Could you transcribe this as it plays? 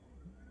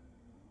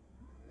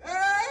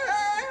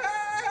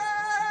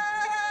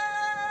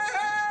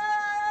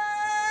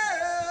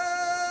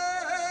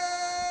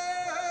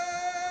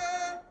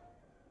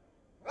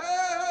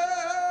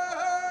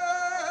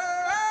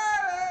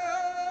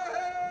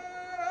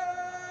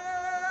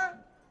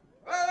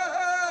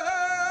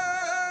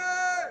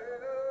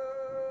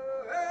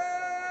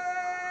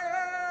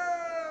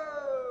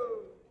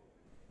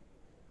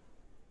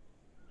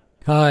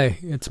Hi,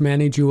 it's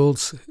Manny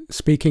Jules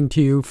speaking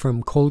to you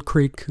from Cold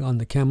Creek on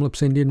the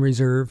Kamloops Indian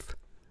Reserve.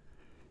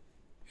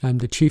 I'm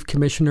the Chief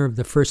Commissioner of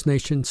the First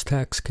Nations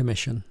Tax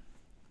Commission.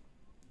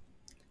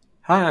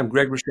 Hi, I'm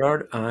Greg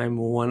Richard. I'm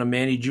one of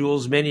Manny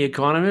Jewell's many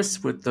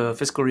economists with the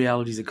Fiscal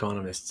Realities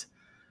Economists.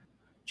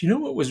 Do you know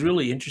what was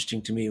really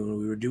interesting to me when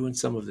we were doing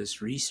some of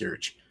this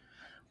research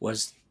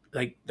was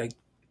like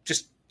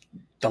just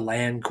the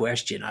land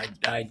question.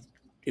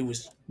 It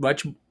was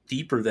much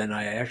deeper than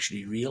I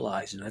actually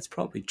realized, and that's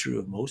probably true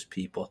of most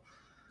people.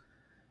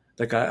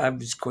 I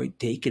was quite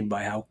taken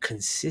by how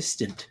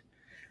consistent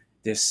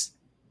this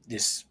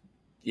this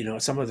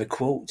some of the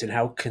quotes and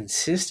how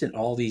consistent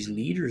all these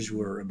leaders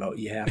were about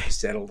you have to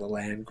settle the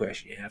land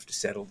question, you have to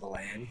settle the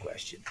land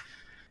question.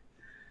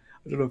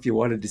 I don't know if you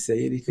wanted to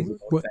say anything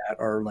about that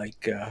or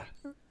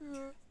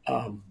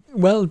um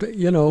Well,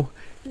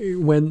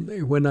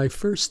 when I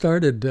first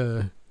started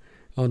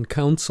on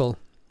council,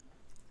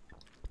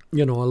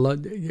 a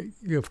lot.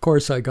 Of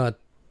course, I got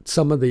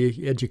some of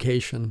the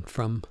education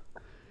from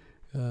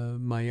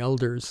my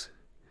elders,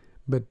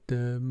 but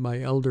my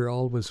elder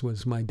always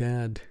was my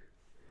dad,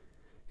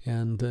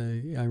 and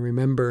I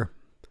remember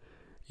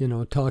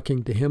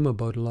talking to him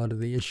about a lot of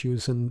the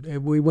issues. And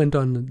we went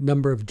on a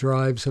number of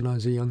drives when I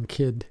was a young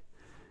kid.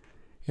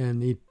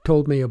 And he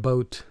told me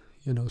about,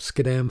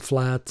 Skidam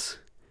Flats,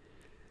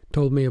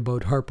 told me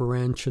about Harper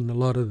Ranch, and a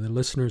lot of the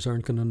listeners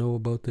aren't going to know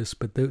about this,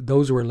 but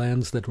those were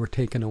lands that were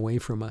taken away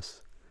from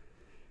us.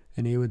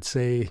 And he would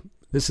say,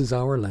 "This is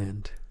our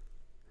land."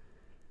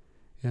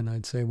 And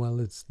I'd say, "Well,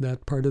 it's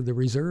that part of the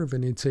reserve."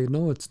 And he'd say,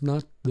 "No, it's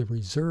not the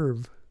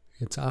reserve,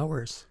 it's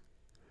ours."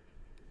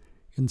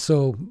 And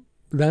so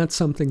that's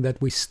something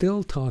that we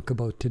still talk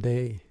about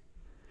today,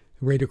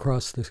 right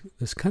across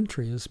this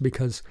country, is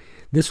because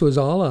this was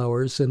all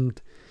ours,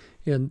 and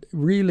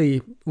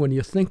really, when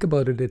you think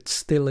about it, it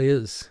still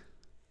is.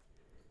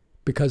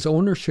 Because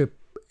ownership,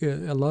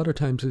 a lot of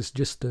times, is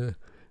just a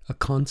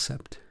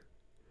concept.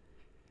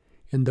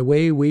 And the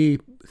way we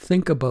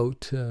think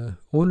about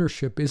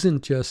ownership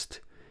isn't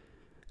just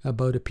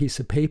about a piece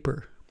of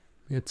paper.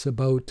 It's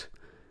about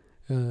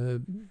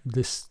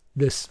this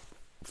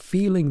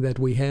feeling that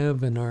we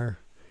have in our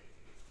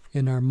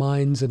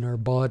minds, in our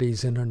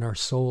bodies, and in our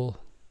soul.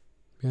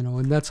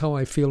 And that's how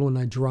I feel when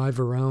I drive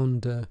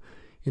around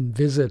and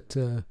visit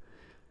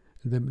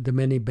the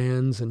many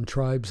bands and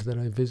tribes that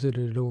I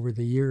visited over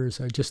the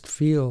years. I just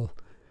feel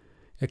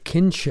a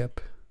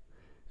kinship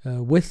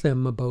with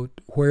them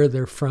about where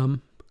they're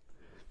from,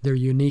 their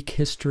unique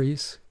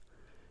histories.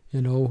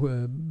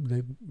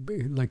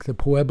 Like the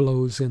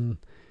Pueblos in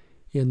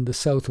the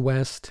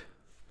Southwest.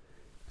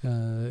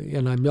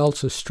 And I'm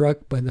also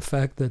struck by the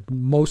fact that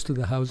most of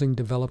the housing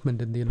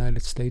development in the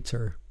United States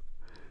are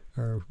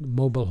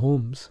mobile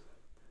homes.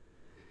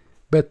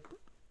 But,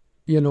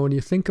 when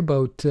you think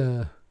about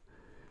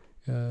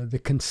the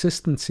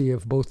consistency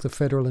of both the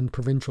federal and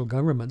provincial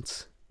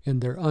governments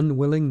and their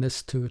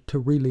unwillingness to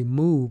really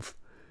move,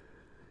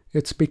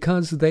 it's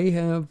because they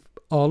have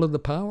all of the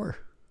power.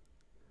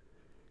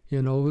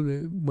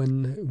 When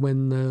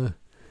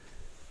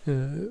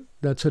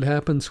that's what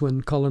happens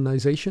when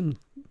colonization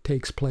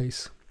takes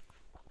place.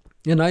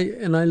 And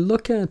I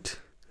look at,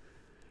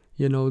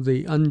 the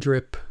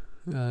UNDRIP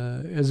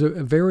as a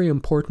very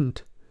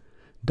important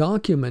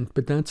document,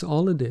 but that's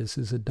all it is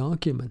a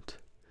document.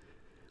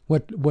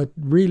 What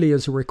really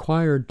is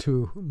required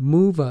to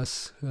move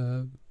us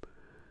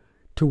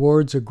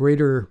towards a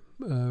greater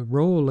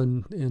role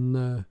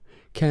in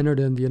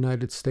Canada and the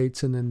United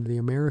States and in the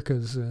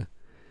Americas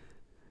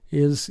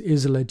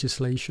is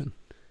legislation.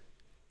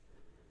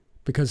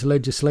 Because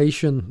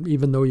legislation,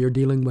 even though you're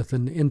dealing with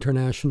an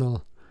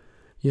international,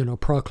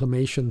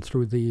 proclamation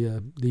through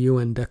the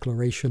UN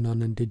Declaration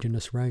on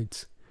Indigenous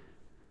Rights,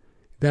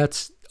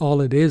 that's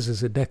all it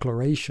is a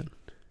declaration.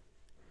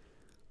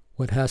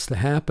 What has to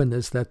happen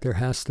is that there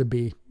has to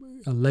be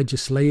a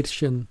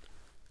legislation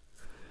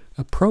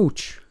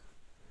approach.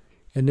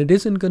 And it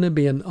isn't going to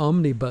be an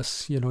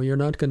omnibus. You're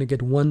not going to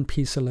get one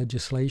piece of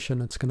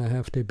legislation. It's going to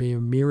have to be a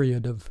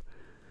myriad of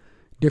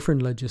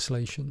different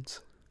legislations.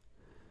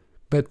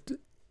 But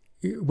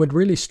what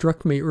really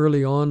struck me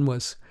early on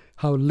was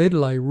how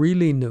little I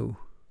really knew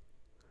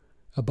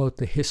about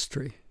the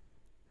history,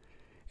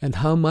 and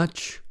how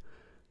much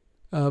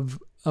of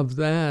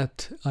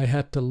that I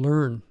had to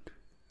learn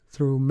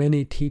through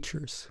many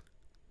teachers.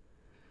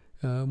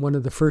 One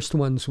of the first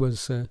ones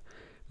was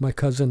my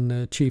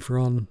cousin, Chief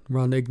Ron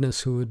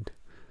Ignace, who had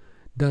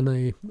done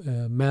a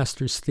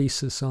master's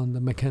thesis on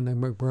the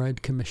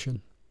McKenna-McBride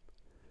Commission.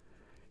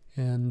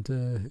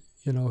 And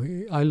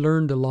I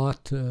learned a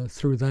lot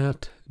through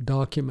that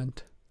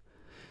document.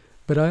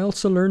 But I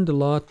also learned a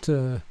lot,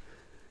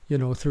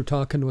 through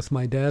talking with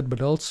my dad,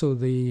 but also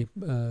the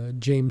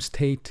James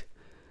Tate,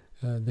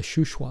 the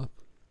Shuswap.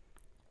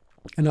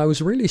 And I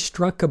was really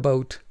struck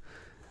about,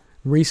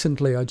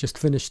 recently I just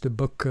finished a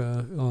book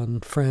on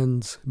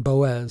Franz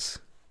Boas.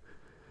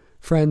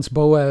 Franz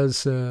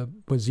Boas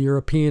was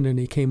European, and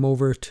he came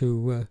over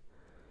to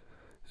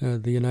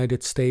the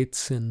United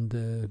States,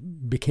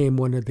 and became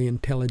one of the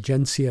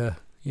intelligentsia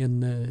in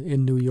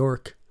New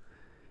York.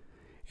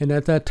 And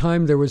at that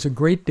time, there was a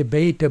great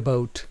debate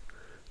about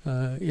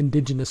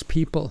indigenous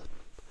people.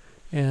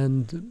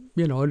 And,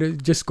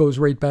 it just goes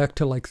right back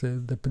to like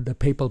the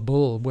papal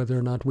bull, whether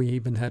or not we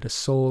even had a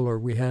soul or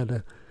we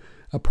had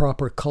a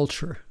proper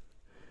culture.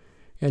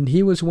 And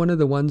he was one of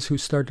the ones who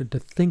started to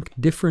think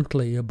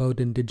differently about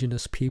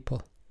indigenous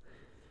people.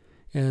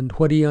 And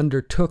what he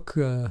undertook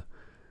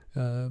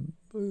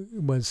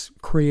was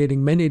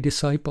creating many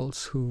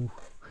disciples who,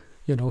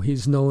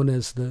 he's known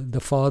as the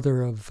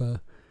father of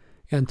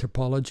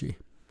anthropology,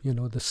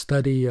 the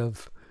study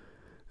of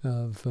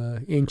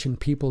ancient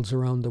peoples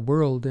around the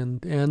world,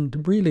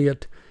 and really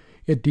it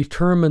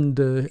determined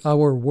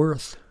our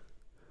worth.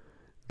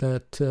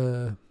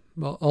 That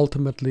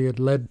ultimately it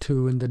led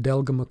to, in the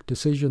Delgamuukw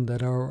decision,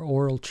 that our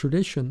oral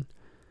tradition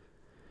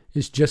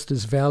is just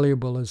as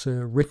valuable as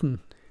a written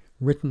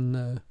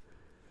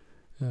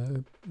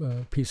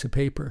piece of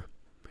paper.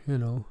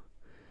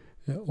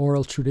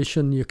 Oral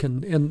tradition, you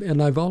can,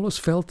 and I've always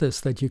felt this,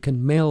 that you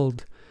can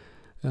meld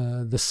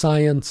the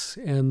science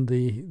and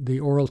the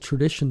oral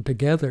tradition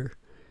together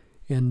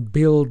and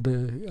build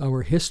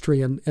our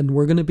history, and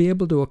we're going to be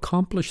able to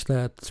accomplish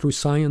that through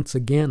science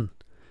again,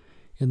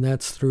 and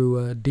that's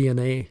through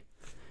DNA.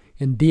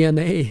 And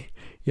DNA,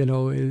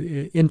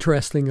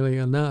 interestingly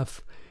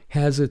enough,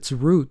 has its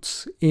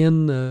roots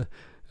in the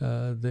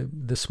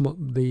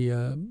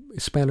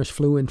Spanish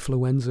flu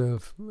influenza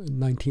of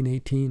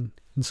 1918,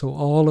 and so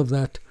all of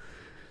that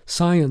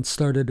science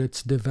started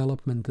its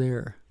development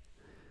there.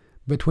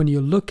 But when you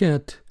look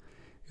at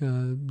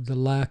the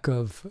lack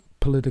of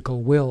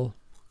political will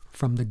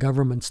from the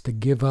governments to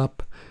give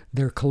up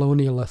their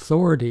colonial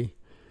authority,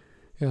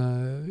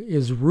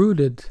 is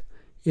rooted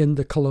in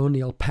the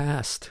colonial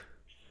past.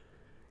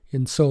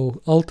 And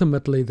so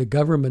ultimately the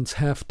governments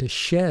have to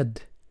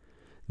shed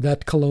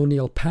that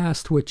colonial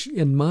past, which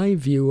in my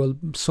view,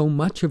 so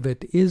much of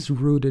it is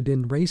rooted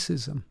in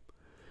racism.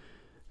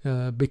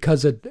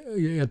 Because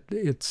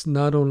it's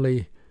not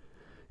only,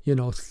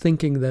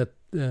 thinking that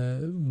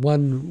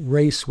one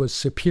race was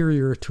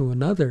superior to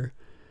another,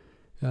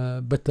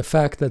 but the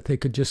fact that they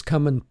could just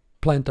come and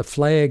plant a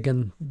flag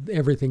and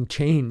everything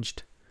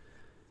changed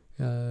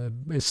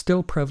is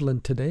still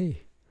prevalent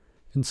today.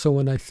 And so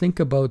when I think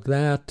about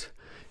that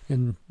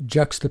in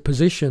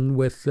juxtaposition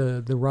with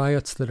the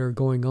riots that are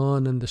going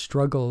on and the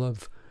struggle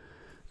of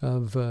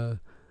the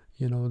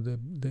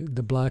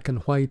black and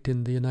white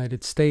in the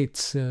United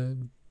States,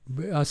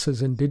 us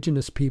as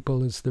indigenous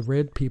people, as the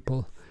red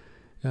people,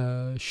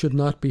 should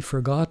not be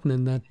forgotten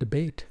in that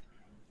debate.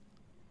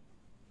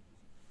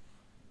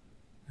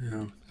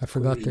 Yeah, I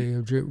forgot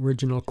the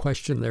original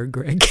question there,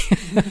 Greg.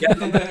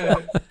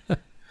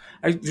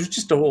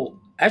 There's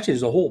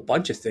a whole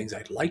bunch of things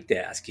I'd like to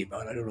ask you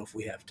about. I don't know if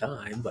we have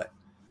time, but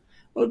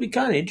it'd be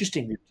kind of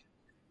interesting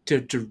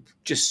to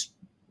just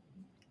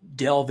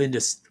delve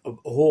into a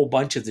whole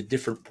bunch of the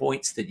different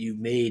points that you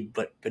made,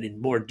 but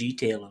in more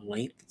detail and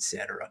length,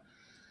 etc.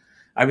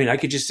 I mean, I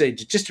could just say,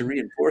 just to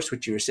reinforce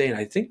what you were saying,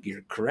 I think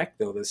you're correct,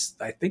 though.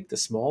 I think the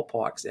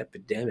smallpox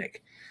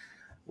epidemic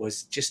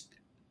was just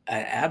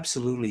an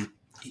absolutely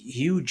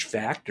huge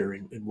factor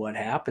in what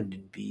happened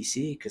in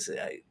BC, because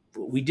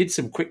we did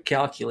some quick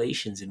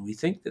calculations, and we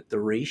think that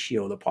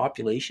the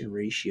population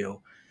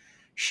ratio,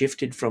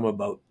 shifted from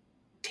about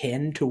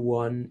 10 to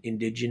 1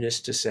 Indigenous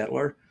to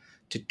settler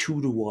to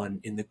 2 to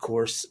 1 in the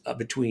course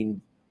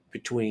between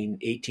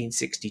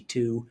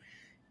 1862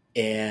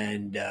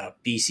 and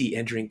BC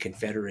entering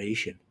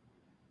Confederation.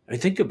 I mean,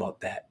 think about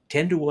that,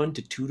 10 to 1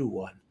 to 2 to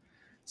 1.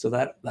 So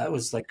that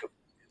was like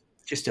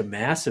just a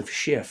massive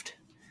shift.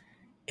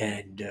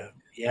 And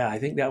I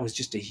think that was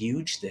just a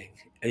huge thing.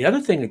 And the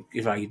other thing,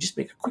 if I could just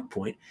make a quick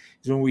point,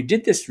 is when we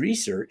did this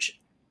research,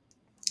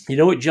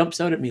 what jumps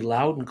out at me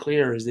loud and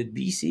clear is that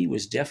BC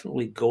was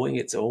definitely going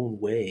its own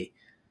way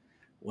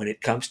when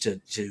it comes to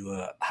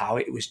how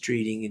it was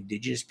treating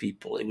Indigenous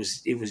people. It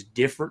was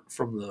different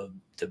from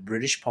the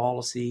British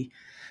policy,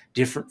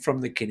 different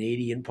from the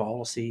Canadian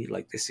policy.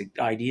 Like this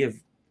idea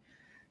of,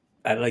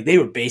 like they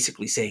were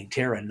basically saying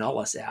terra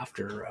nullius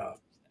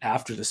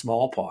after the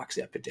smallpox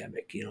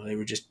epidemic. They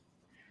were just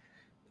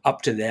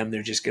up to them.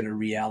 They're just going to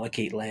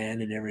reallocate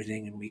land and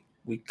everything. And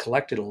we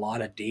collected a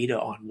lot of data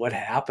on what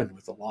happened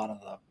with a lot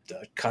of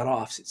the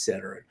cutoffs, et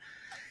cetera.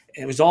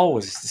 And it was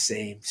always the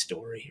same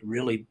story.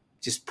 Really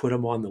just put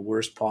them on the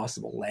worst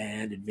possible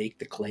land and make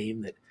the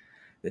claim that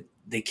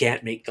they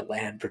can't make the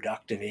land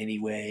productive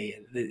anyway.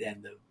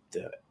 And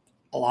the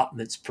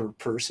allotments per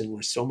person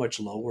were so much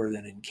lower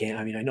than in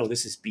Canada. I mean, I know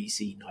this is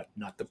BC,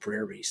 not the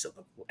prairie, so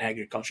the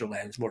agricultural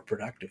land is more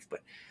productive,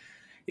 but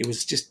it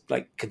was just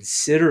like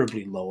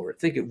considerably lower. I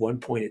think at one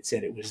point it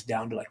said it was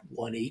down to like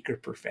 1 acre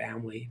per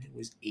family. It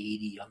was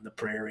 80 on the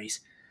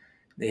prairies.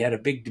 They had a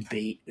big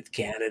debate with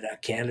Canada.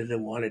 Canada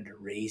wanted to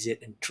raise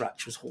it, and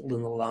Trutch was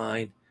holding the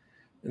line.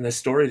 And the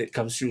story that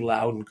comes through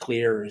loud and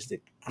clear is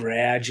that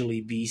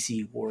gradually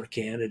BC wore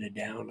Canada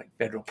down, like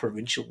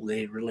federal-provincial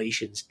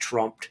relations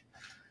trumped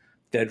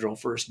federal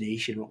First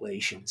Nation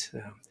relations.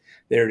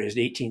 There it is,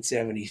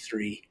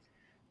 1873.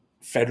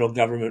 Federal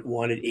government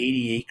wanted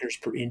 80 acres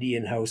per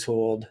Indian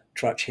household.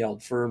 Trutch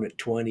held firm at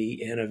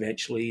 20, and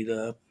eventually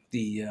the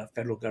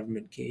federal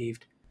government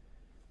caved.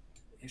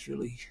 It's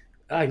really,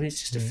 I mean, it's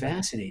just a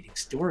fascinating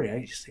story.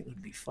 I just think it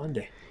would be fun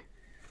to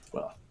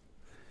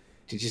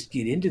just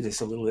get into this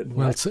a little bit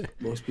more.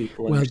 Most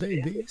people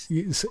understand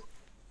this.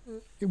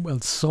 Well,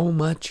 so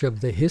much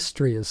of the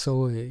history is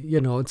so,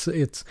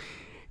 it's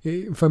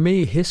for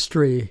me,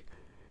 history,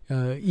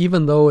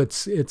 even though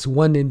it's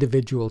one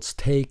individual's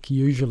take,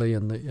 usually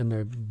in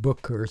a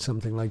book or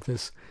something like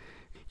this,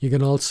 you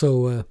can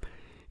also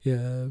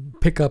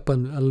pick up a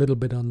little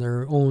bit on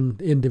their own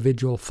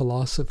individual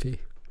philosophy.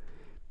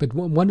 But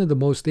one of the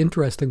most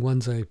interesting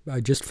ones I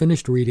just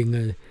finished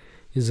reading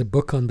is a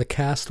book on the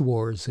caste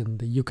wars in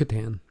the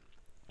Yucatan.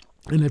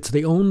 And it's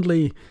the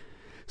only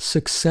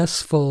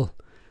successful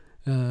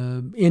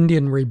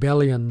Indian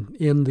rebellion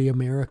in the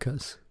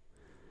Americas.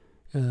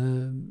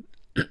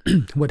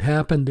 What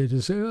happened, it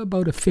is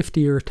about a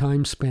 50-year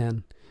time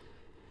span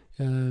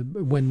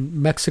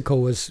when Mexico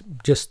was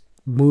just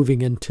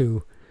moving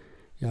into,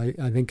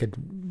 I think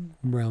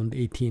around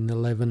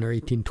 1811 or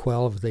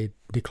 1812, they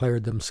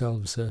declared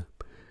themselves a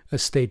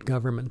state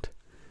government.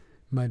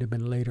 Might have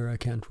been later, I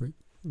can't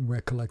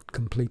recollect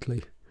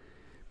completely.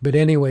 But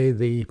anyway,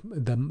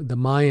 the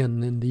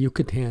Mayan in the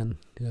Yucatan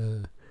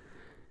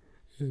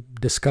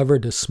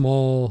discovered a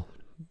small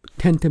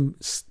 10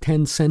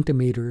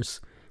 centimeters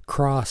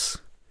cross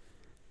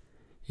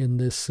in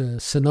this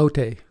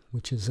cenote,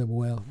 which is a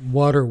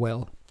water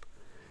well.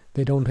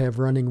 They don't have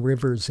running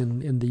rivers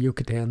in the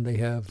Yucatan. They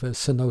have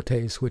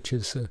cenotes, which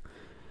is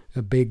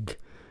a big,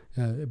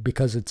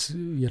 because it's,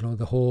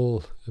 the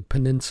whole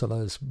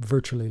peninsula is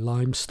virtually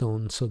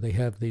limestone, so they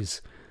have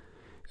these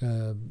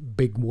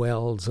big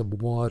wells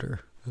of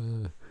water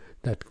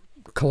that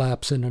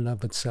collapse in and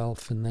of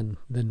itself, and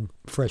then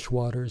fresh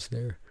water's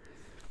there.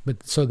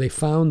 But so they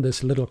found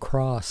this little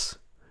cross,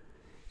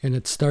 and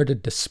it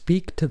started to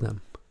speak to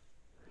them.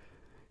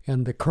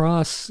 And the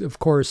cross, of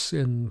course,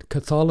 in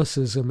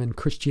Catholicism and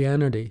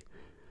Christianity,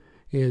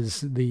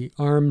 is the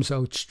arms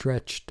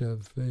outstretched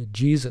of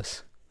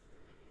Jesus.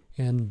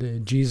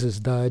 And Jesus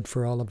died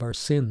for all of our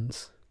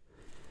sins.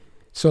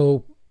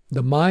 So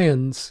the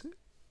Mayans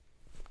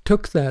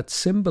took that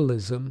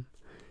symbolism,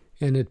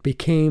 and it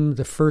became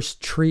the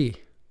first tree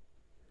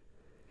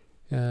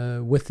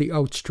with the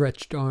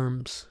outstretched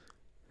arms.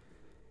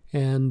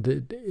 And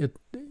it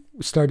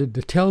started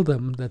to tell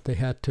them that they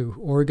had to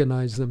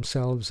organize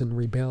themselves and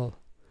rebel.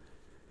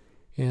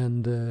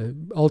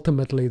 And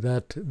ultimately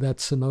that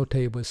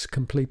cenote was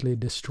completely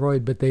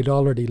destroyed, but they'd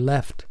already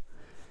left.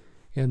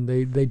 And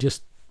they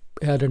just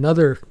had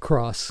another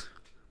cross.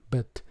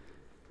 But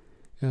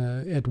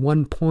at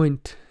one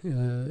point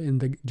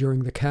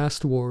during the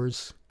caste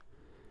wars,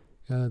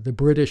 the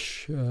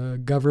British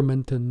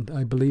government, and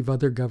I believe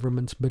other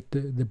governments, but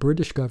the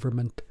British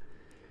government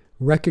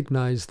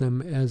recognized them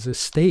as a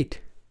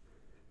state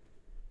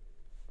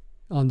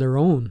on their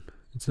own.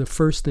 It's the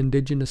first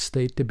indigenous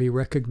state to be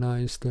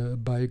recognized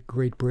by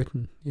Great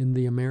Britain in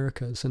the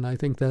Americas, and I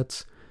think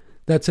that's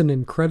an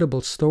incredible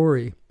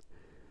story.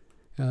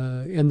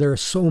 And there are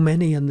so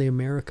many in the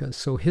Americas.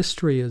 So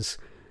history is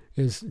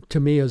to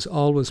me is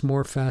always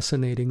more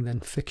fascinating than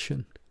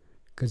fiction,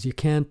 because you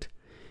can't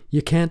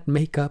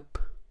make up,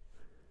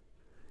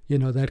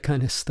 that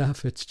kind of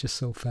stuff. It's just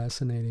so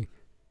fascinating.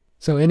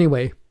 So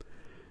anyway,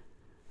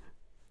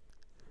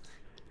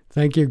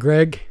 thank you,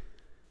 Greg.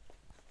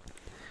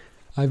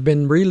 I've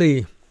been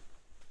really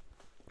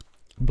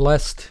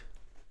blessed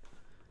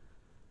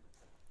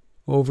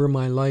over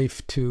my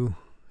life to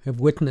have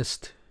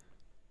witnessed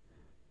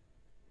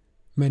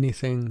many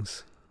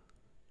things.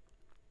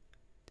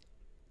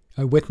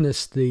 I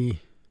witnessed the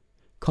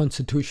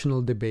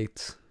constitutional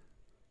debates.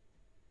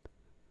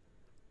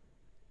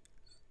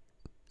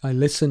 I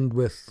listened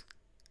with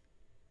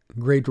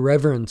great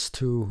reverence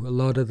to a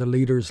lot of the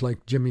leaders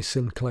like Jimmy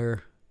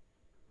Sinclair,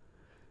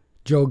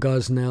 Joe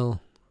Gosnell,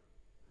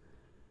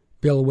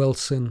 Bill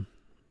Wilson,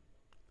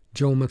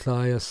 Joe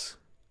Mathias,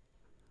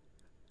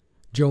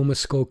 Joe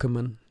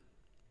Muskokeman.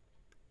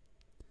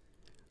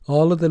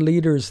 All of the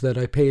leaders that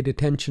I paid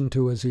attention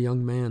to as a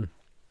young man,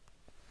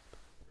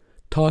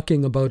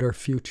 talking about our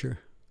future,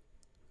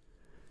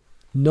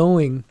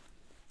 knowing,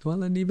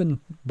 and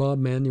even Bob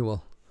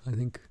Manuel, I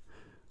think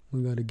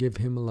we got to give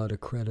him a lot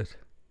of credit,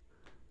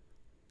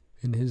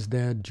 and his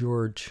dad,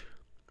 George.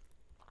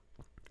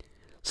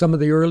 Some of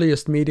the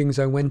earliest meetings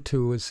I went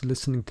to was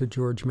listening to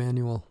George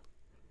Manuel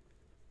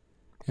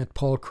at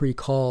Paul Creek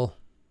Hall,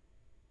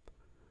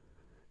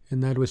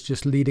 and that was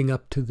just leading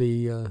up to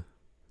the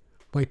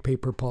white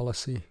paper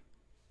policy.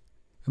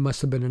 It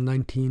must have been in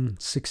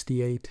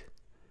 1968.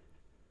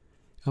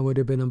 I would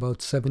have been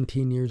about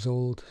 16 years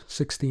old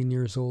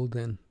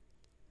then.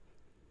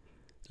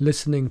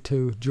 Listening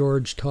to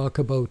George talk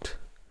about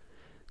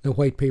the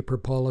white paper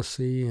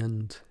policy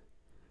and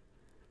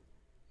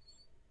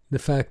the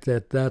fact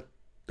that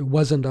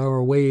wasn't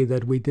our way,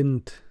 that we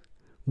didn't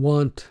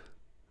want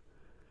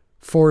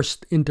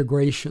forced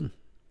integration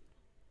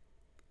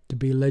to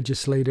be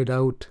legislated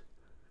out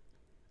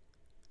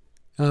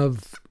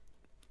of,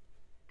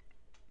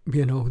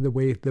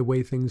 the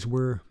way things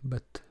were.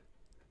 But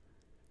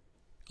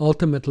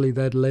ultimately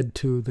that led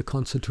to the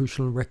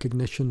constitutional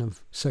recognition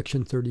of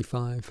Section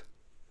 35.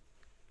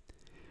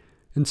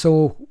 And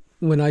so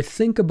when I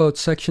think about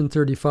Section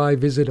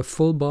 35, is it a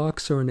full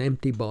box or an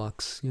empty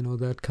box?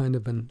 That kind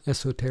of an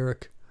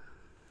esoteric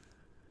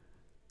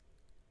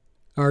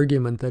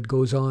argument that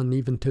goes on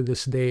even to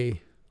this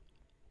day.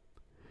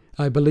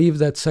 I believe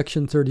that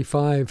Section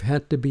 35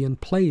 had to be in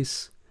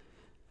place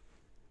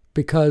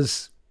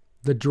because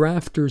the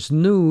drafters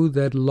knew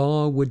that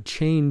law would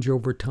change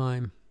over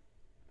time,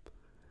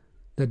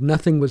 that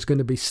nothing was going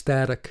to be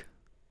static,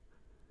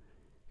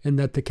 and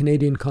that the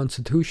Canadian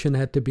Constitution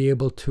had to be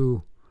able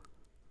to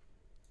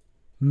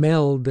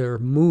meld or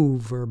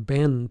move or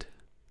bend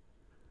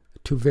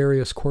to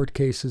various court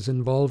cases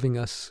involving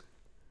us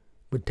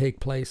would take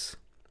place.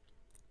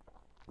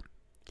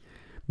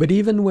 But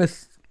even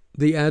with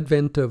the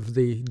advent of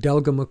the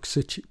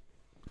Delgamuukw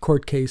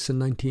court case in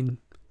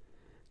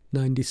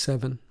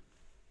 1997,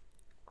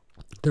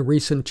 the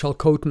recent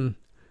Chilcotin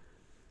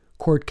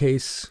court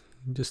case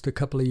just a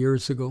couple of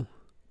years ago,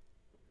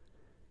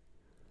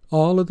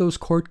 all of those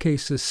court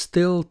cases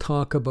still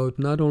talk about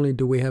not only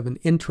do we have an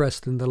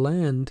interest in the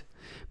land,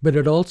 but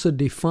it also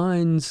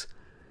defines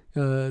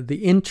the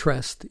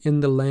interest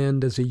in the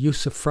land as a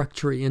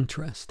usufructuary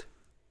interest,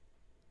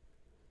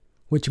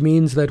 which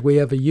means that we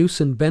have a use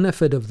and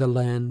benefit of the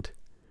land,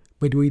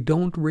 but we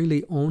don't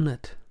really own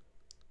it,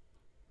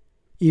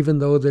 even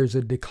though there's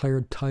a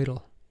declared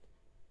title.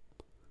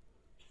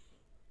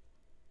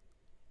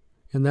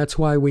 And that's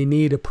why we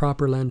need a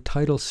proper land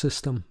title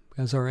system,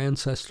 as our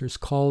ancestors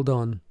called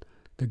on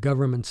the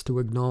governments to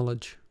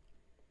acknowledge,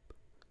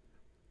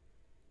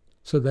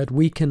 so that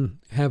we can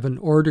have an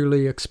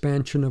orderly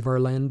expansion of our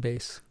land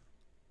base,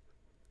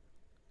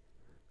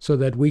 so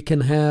that we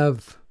can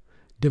have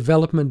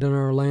development in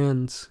our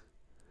lands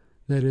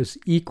that is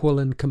equal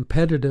and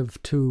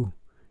competitive to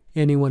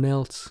anyone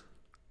else.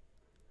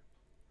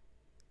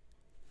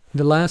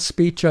 The last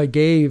speech I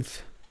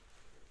gave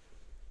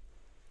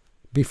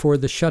before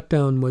the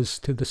shutdown was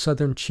to the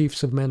Southern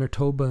Chiefs of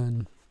Manitoba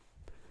and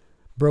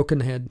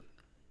Brokenhead.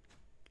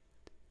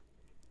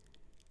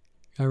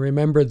 I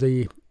remember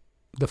the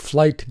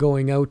flight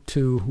going out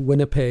to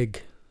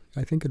Winnipeg.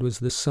 I think it was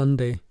this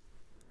Sunday.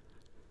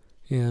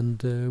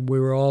 And we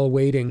were all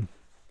waiting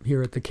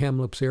here at the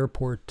Kamloops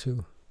airport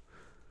to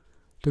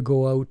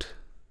go out.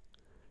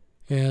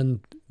 And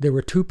there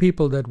were 2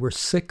 people that were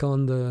sick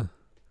on the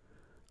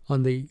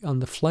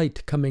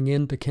flight coming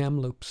into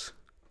Kamloops.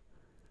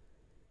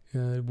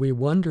 We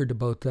wondered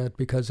about that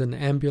because an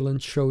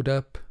ambulance showed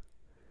up.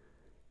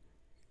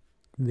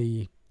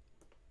 The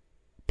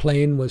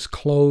plane was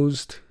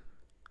closed.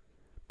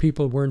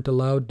 People weren't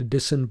allowed to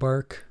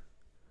disembark.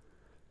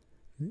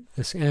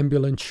 This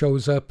ambulance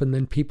shows up and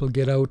then people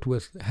get out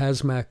with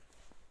hazmat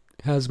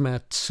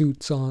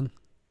suits on,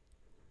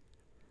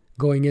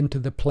 going into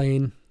the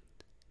plane.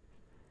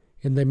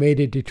 And they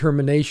made a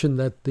determination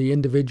that the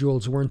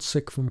individuals weren't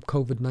sick from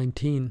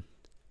COVID-19,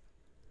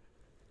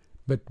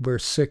 but were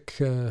sick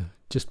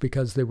just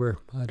because they were,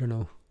 I don't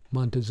know,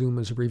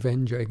 Montezuma's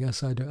revenge, I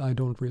guess. I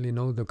don't really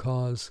know the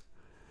cause.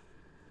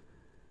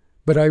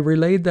 But I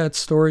relayed that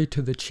story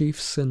to the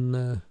chiefs in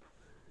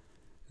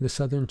the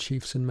Southern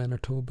Chiefs in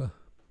Manitoba.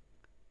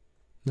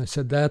 And I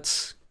said,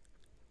 that's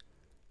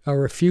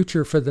our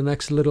future for the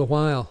next little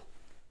while.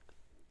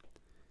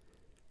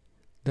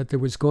 That there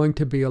was going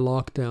to be a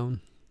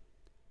lockdown.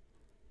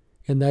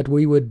 And that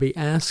we would be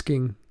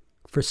asking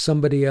for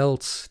somebody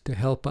else to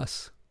help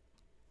us.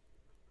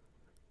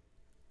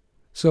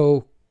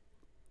 So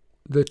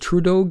the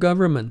Trudeau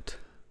government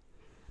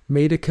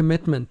made a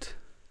commitment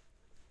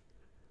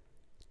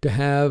to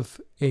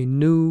have a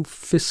new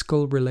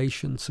fiscal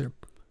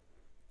relationship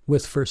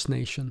with First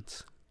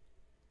Nations.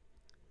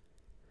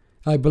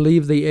 I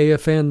believe the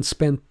AFN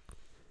spent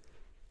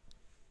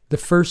the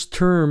first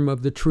term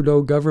of the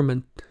Trudeau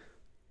government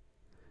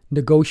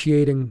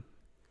negotiating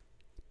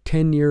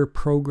 10-year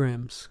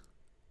programs.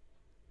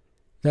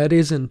 That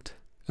isn't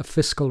a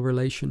fiscal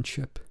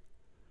relationship.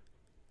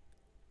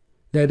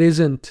 That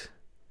isn't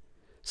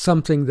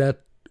something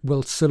that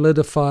will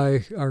solidify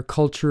our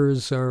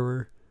cultures,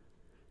 our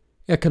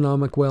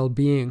economic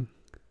well-being.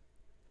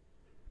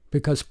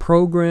 Because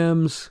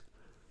programs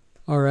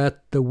are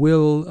at the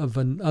will of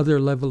another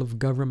level of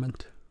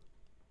government.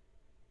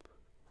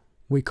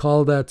 We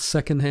call that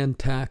second-hand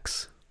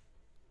tax.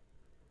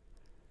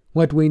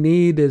 What we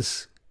need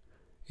is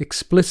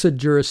explicit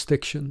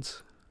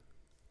jurisdictions.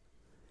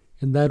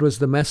 And that was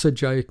the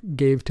message I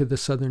gave to the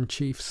Southern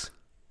Chiefs.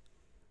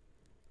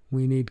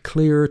 We need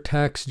clear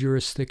tax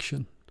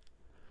jurisdiction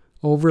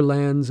over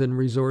lands and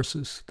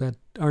resources that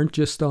aren't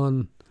just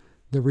on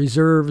the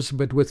reserves,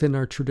 but within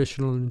our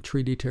traditional and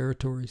treaty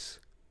territories.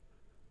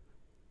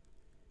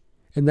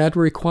 And that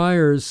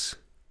requires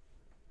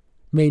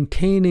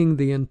maintaining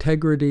the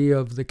integrity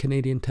of the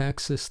Canadian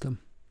tax system.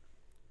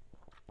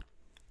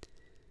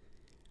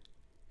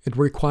 It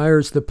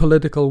requires the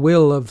political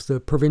will of the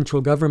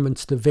provincial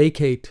governments to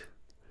vacate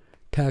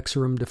tax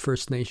room to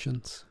First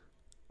Nations.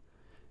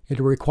 It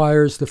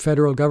requires the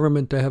federal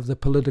government to have the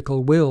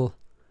political will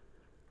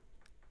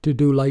to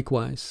do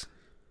likewise.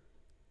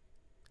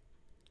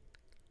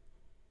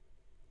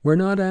 We're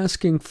not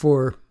asking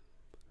for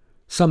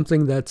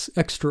something that's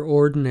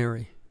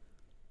extraordinary.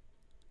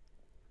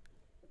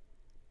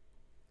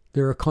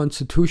 There are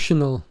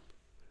constitutional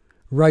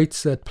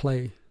rights at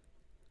play,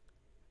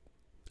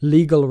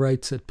 legal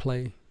rights at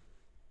play.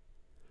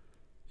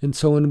 And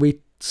so when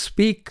we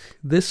speak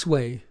this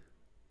way,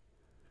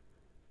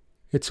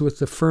 it's with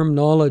the firm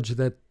knowledge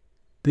that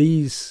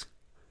these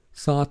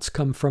thoughts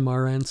come from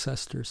our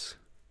ancestors,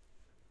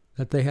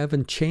 that they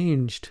haven't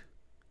changed.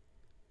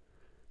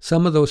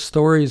 Some of those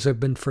stories have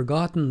been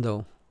forgotten,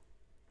 though,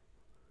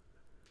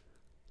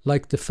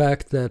 like the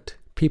fact that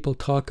people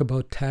talk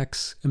about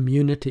tax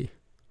immunity,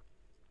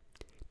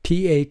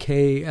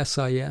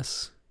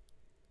 TAKSIS.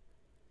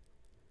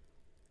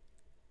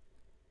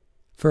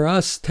 For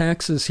us,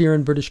 taxes here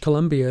in British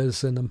Columbia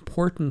is an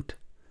important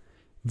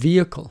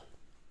vehicle.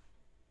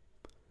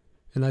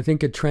 And I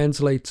think it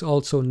translates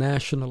also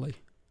nationally.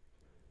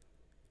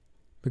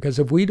 Because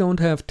if we don't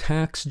have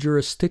tax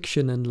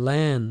jurisdiction and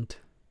land,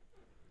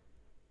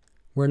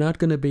 we're not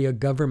going to be a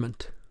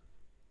government.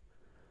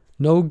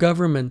 No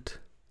government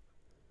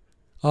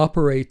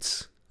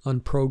operates on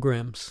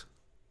programs.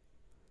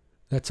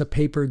 That's a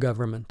paper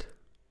government.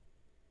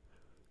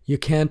 You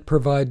can't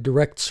provide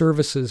direct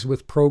services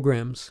with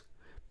programs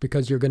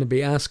because you're going to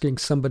be asking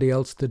somebody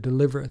else to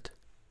deliver it.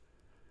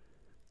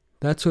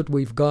 That's what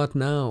we've got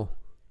now.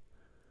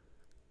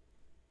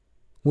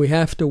 We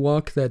have to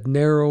walk that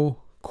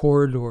narrow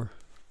corridor,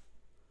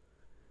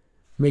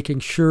 making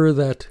sure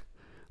that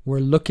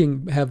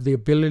have the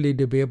ability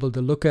to be able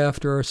to look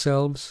after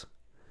ourselves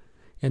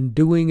and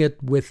doing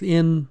it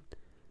within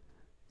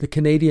the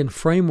Canadian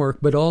framework,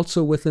 but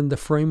also within the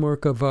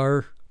framework of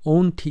our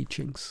own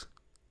teachings.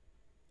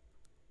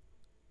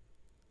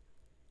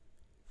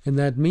 And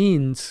that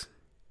means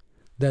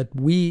that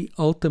we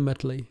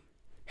ultimately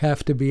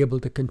have to be able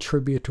to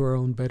contribute to our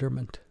own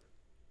betterment.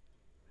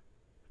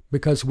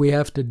 Because we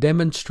have to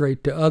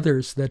demonstrate to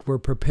others that we're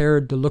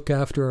prepared to look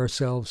after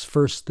ourselves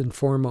first and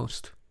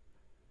foremost.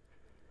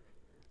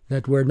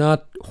 That we're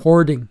not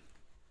hoarding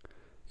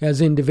as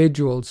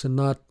individuals and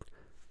not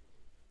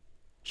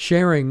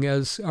sharing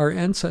as our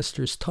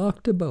ancestors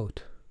talked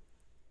about.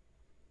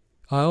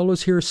 I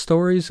always hear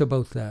stories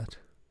about that.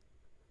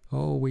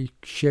 Oh, we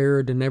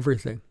shared and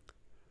everything.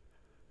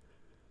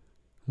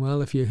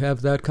 Well, if you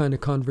have that kind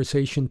of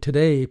conversation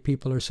today,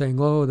 people are saying,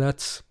 oh,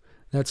 that's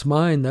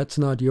mine, that's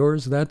not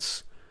yours,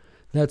 that's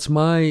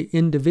my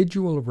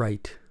individual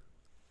right.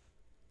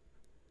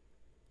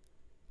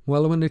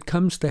 Well, when it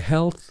comes to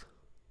health,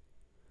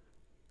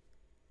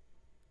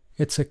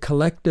 it's a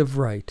collective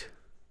right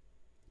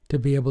to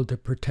be able to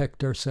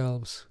protect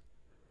ourselves.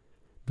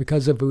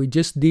 Because if we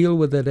just deal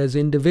with it as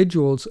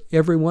individuals,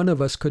 every one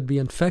of us could be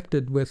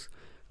infected with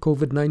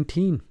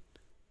COVID-19.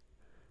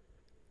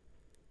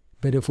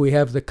 But if we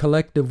have the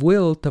collective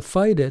will to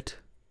fight it,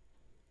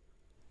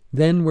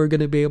 then we're going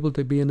to be able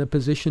to be in a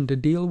position to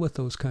deal with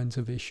those kinds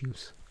of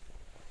issues.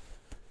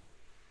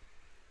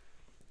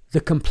 The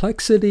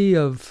complexity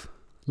of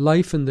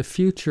life in the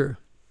future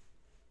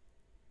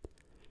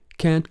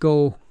can't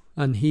go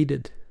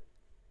unheeded.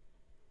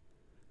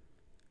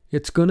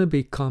 It's going to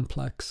be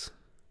complex.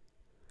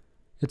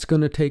 It's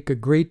going to take a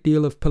great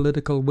deal of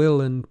political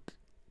will and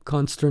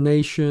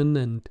consternation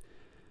and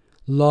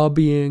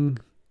lobbying,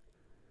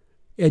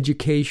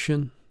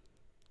 education,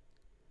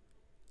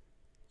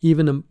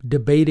 even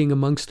debating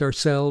amongst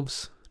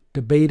ourselves,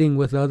 debating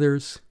with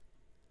others,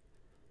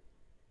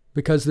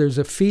 because there's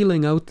a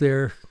feeling out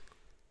there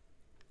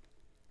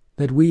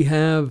that we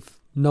have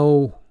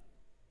no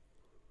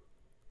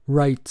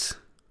rights,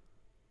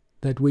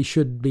 that we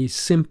should be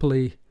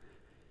simply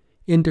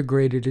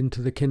integrated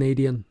into the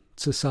Canadian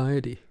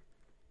society.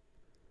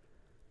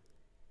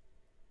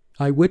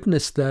 I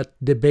witnessed that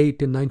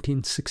debate in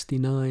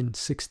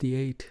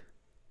 1969-68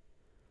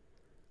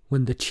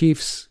 when the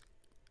chiefs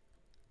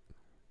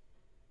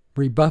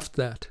rebuffed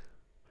that,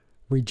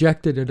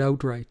 rejected it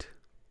outright,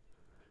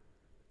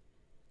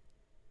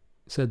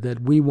 said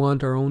that we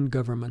want our own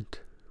government.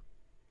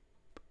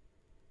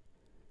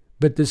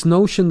 But this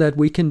notion that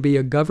we can be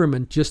a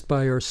government just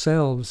by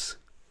ourselves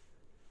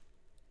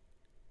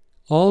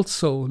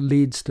also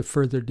leads to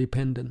further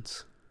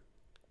dependence.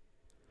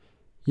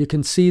 You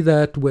can see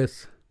that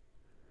with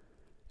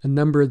a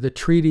number of the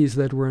treaties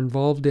that we're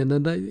involved in.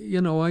 And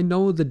I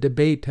know the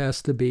debate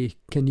has to be,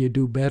 can you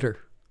do better?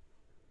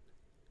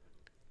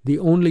 The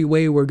only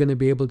way we're going to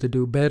be able to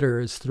do better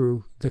is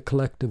through the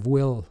collective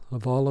will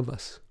of all of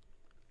us.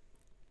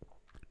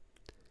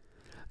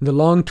 The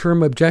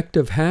long-term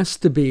objective has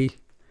to be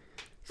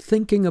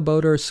thinking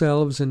about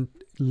ourselves in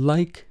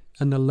like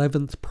an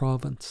 11th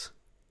province.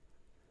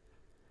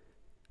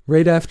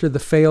 Right after the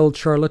failed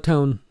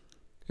Charlottetown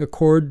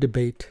Accord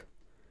debate,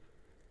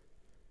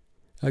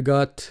 I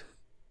got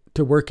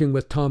to working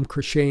with Tom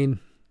Crushane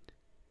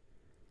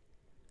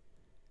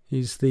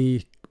He's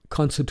the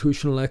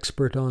constitutional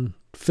expert on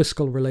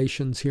fiscal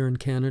relations here in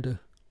Canada.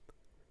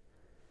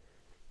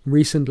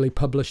 Recently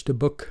published a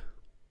book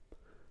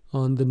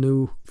on the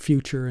new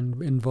future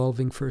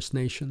involving First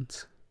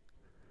Nations.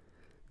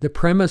 The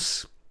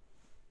premise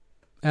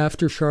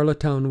after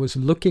Charlottetown was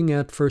looking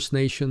at First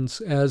Nations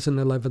as an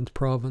 11th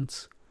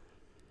province.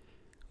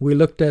 We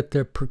looked at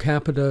their per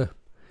capita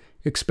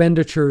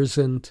expenditures,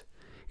 and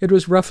it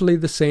was roughly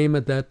the same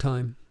at that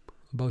time,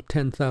 about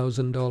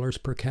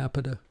 $10,000 per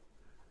capita.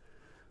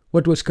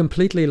 What was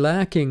completely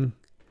lacking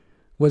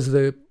was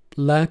the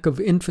lack of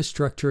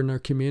infrastructure in our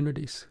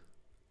communities.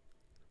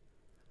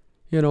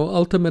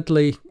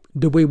 Ultimately,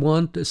 do we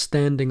want a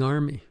standing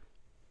army?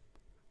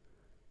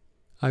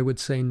 I would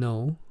say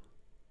no.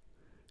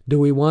 Do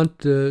we want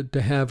to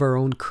have our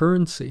own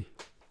currency?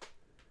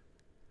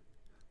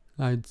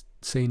 I'd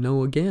say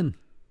no again.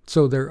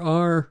 So there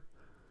are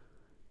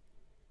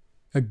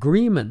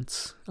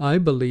agreements, I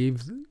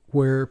believe,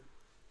 where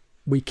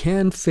we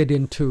can fit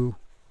into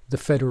the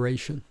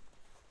Federation.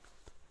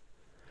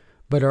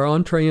 But our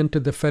entree into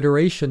the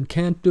Federation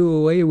can't do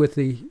away with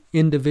the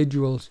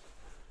individual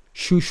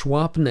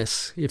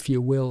Shuswapness, if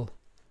you will.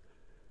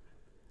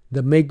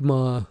 The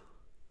Mi'kmaq,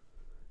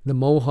 the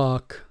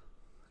Mohawk,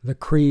 the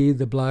Cree,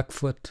 the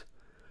Blackfoot,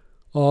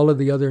 all of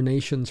the other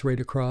nations right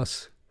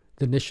across,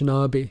 the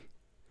Anishinaabe,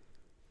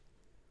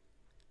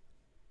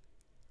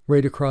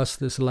 right across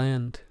this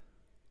land.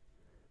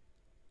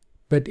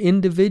 But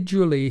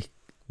individually,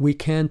 we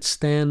can't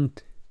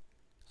stand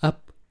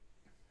up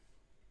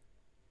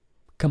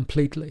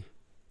completely.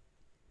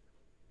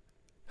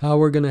 How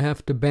we're going to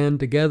have to band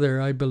together,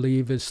 I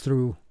believe, is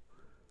through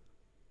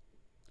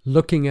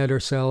looking at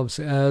ourselves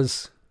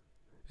as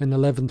an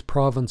 11th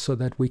province so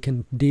that we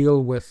can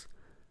deal with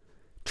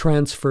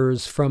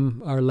transfers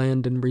from our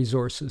land and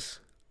resources.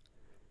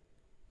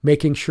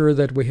 Making sure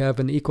that we have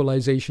an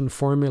equalization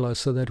formula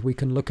so that we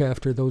can look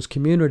after those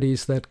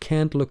communities that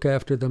can't look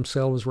after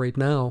themselves right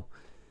now,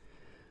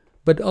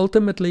 but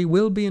ultimately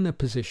will be in a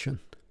position.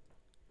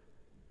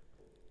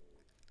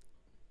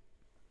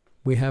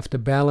 We have to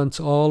balance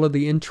all of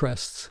the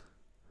interests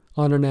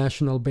on a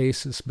national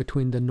basis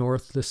between the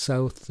north, the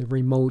south, the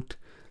remote,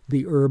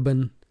 the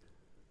urban.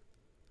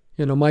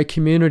 My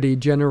community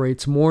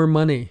generates more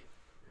money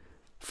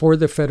for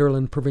the federal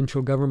and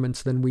provincial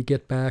governments than we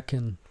get back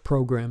in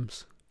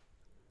programs.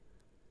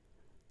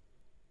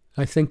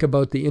 I think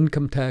about the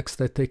income tax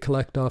that they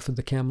collect off of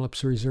the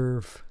Kamloops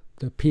Reserve,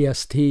 the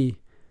PST,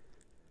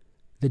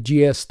 the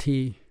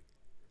GST,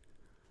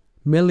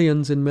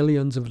 millions and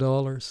millions of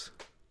dollars.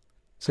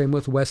 Same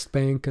with West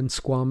Bank and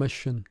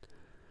Squamish and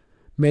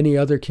many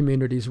other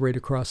communities right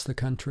across the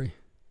country.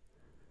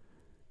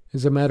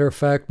 As a matter of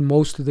fact,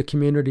 most of the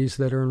communities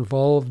that are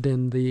involved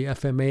in the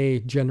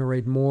FMA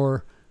generate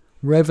more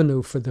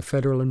revenue for the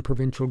federal and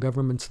provincial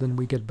governments than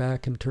we get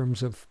back in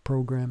terms of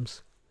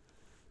programs.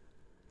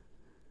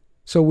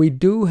 So we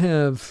do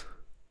have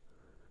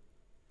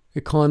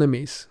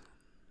economies.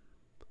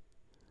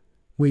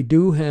 We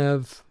do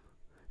have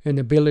an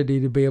ability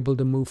to be able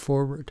to move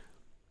forward.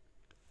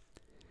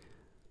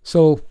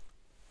 So,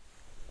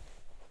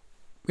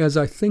 as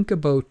I think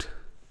about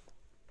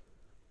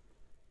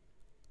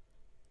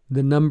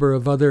the number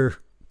of other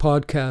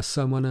podcasts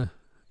I want to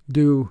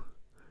do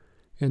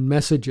and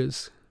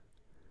messages,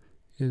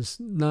 is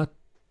not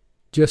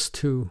just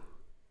to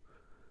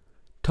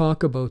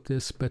talk about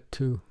this, but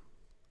to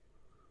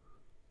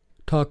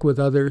talk with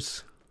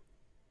others.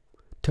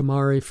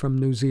 Tamari from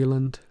New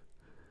Zealand,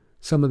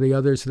 some of the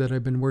others that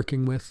I've been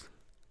working with,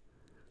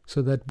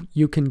 so that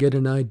you can get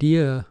an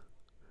idea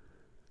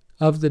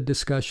of the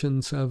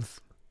discussions,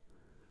 of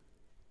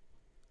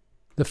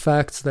the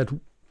facts that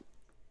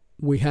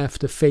we have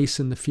to face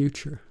in the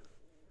future,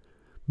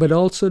 but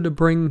also to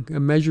bring a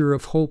measure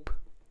of hope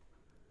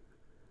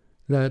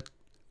that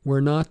we're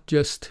not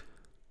just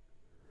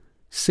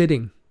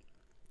sitting,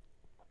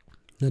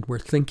 that we're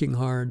thinking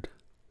hard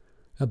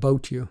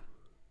about you,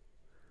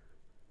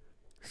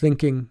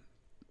 thinking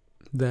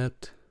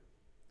that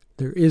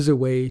there is a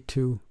way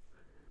to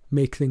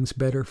make things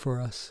better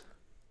for us.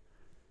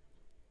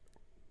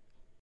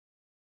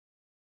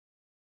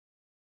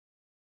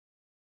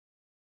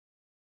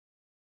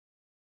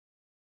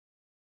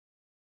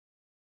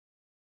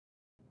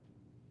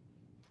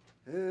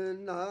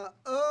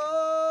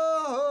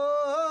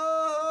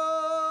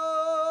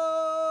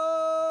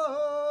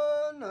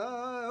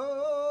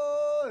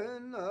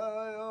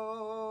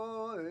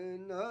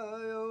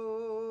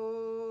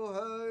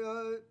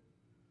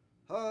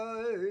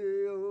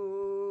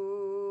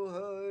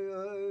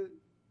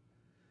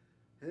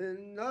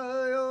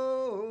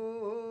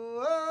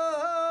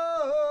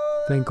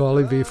 Thank all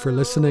of you for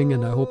listening,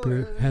 and I hope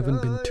you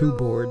haven't been too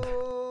bored.